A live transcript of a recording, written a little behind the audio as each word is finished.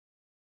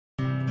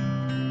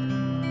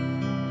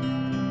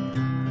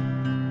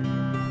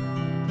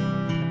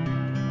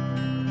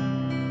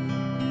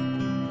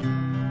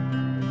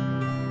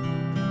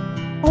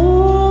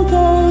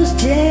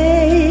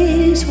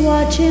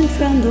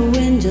from the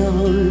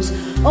windows.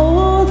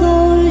 All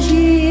those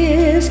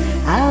years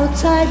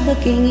outside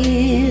looking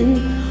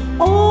in,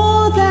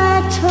 all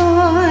that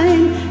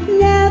time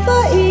never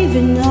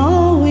even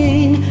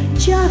knowing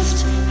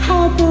just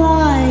how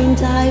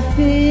blind I've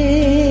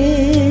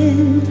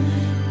been.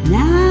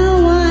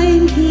 Now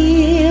I'm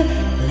here,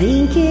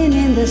 blinking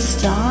in the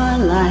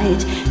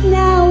starlight.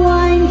 Now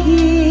I'm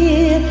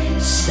here,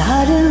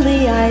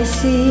 suddenly I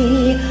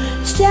see,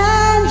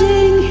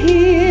 standing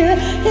here,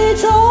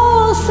 it's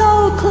all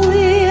so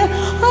clear.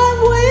 I'm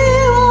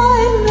where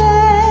I'm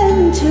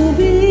meant to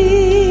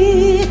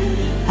be,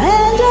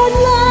 and at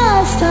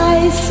last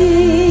I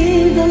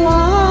see the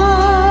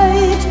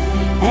light,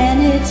 and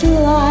it's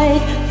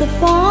like the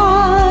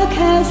fog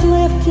has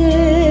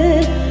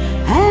lifted,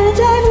 and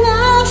at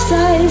last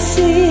I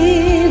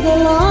see the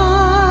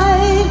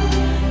light,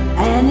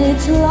 and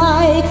it's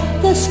like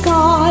the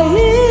sky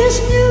is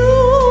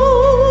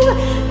new,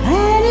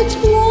 and it's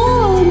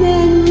warm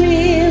and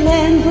real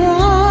and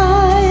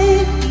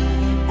bright,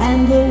 and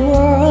the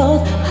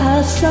world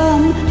has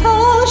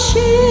somehow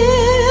shifted.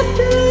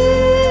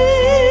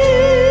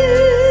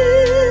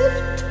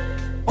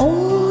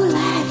 All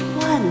at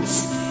once,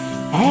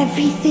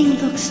 everything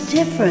looks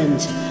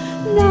different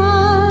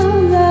now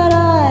that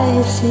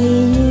I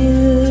see you.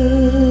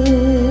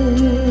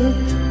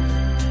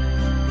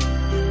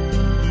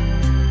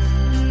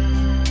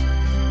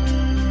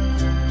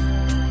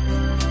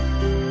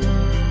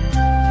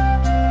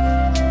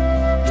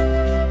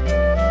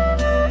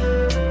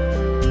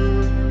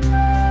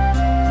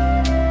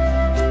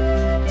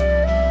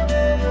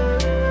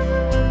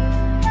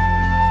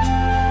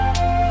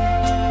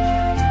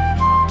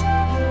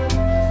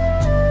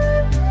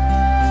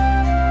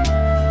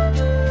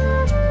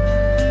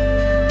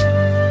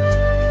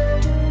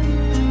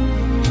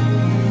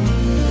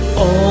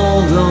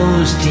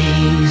 Those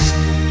days,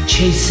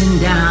 chasing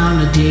down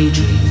a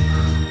daydream.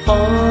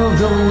 All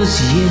those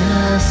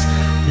years,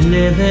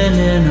 living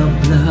in a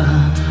blur.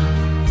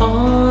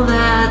 All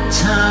that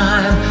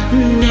time,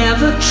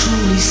 never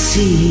truly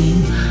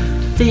seeing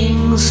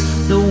things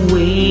the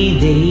way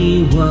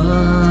they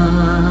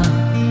were.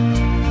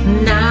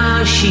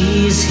 Now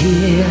she's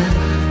here,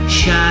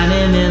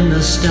 shining in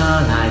the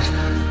starlight.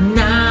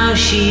 Now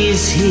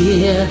she's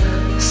here,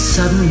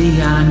 suddenly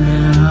I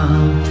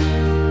know.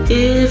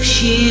 If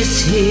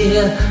she's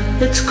here,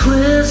 it's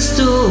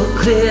crystal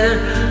clear,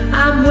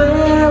 I'm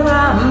where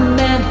I'm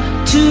meant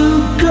to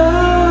go.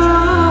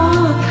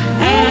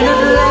 And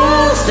at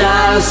last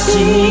I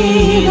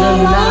see the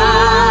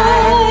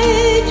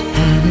light,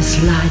 and it's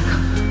like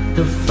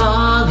the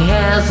fog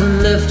has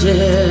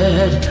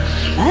lifted.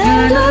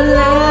 And at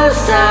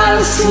last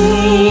I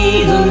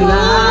see the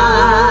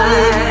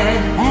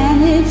light, and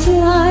it's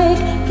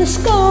like the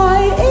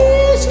sky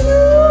is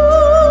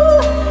blue,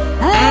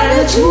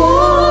 and it's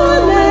warm